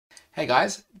Hey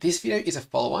guys, this video is a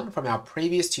follow-on from our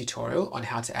previous tutorial on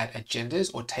how to add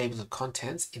agendas or tables of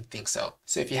contents in ThinkCell.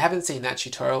 So if you haven't seen that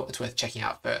tutorial, it's worth checking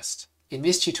out first. In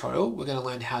this tutorial, we're going to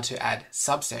learn how to add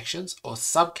subsections or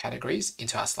subcategories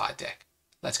into our slide deck.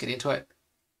 Let's get into it.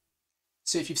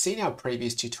 So if you've seen our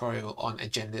previous tutorial on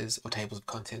agendas or tables of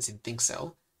contents in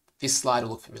ThinkCell, this slide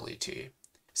will look familiar to you.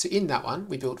 So in that one,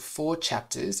 we built 4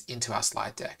 chapters into our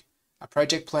slide deck: a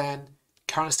project plan,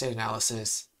 current state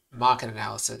analysis, market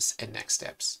analysis, and next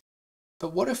steps.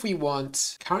 But what if we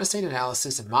want current state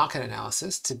analysis and market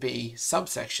analysis to be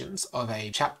subsections of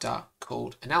a chapter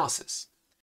called analysis?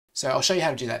 So I'll show you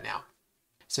how to do that now.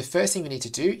 So first thing we need to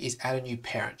do is add a new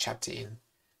parent chapter in.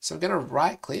 So I'm going to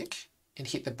right click and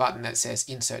hit the button that says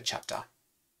insert chapter.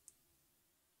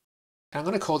 And I'm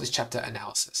going to call this chapter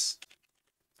analysis.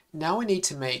 Now we need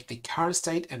to make the current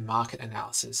state and market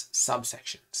analysis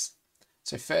subsections.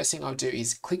 So first thing I'll do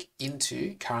is click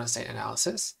into current state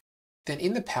analysis. Then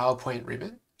in the PowerPoint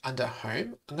ribbon under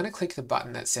home, I'm going to click the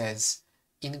button that says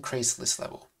increase list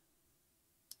level.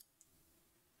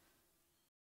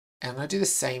 And I'm going to do the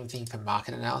same thing for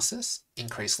market analysis,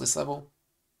 increase list level.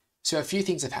 So a few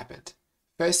things have happened.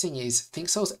 First thing is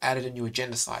ThinkCell's added a new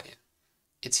agenda slide in.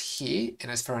 It's here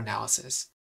and it's for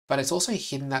analysis, but it's also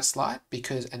hidden that slide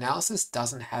because analysis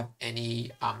doesn't have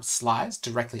any slides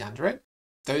directly under it.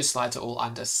 Those slides are all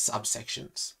under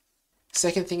subsections.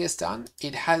 Second thing it's done,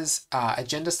 it has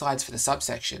agenda slides for the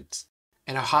subsections,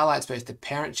 and it highlights both the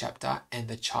parent chapter and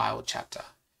the child chapter.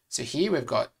 So here we've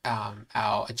got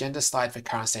our agenda slide for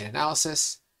current state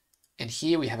analysis, and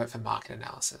here we have it for market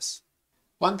analysis.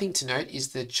 One thing to note is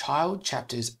the child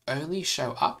chapters only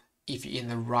show up if you're in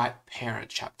the right parent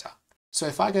chapter. So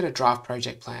if I go to draft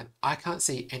project plan, I can't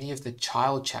see any of the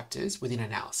child chapters within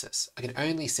analysis. I can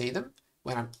only see them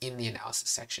when I'm in the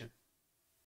analysis section.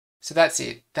 So that's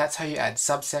it. That's how you add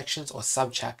subsections or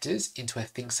subchapters into a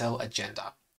ThinkCell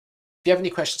agenda. If you have any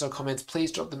questions or comments,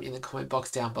 please drop them in the comment box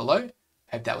down below.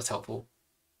 Hope that was helpful.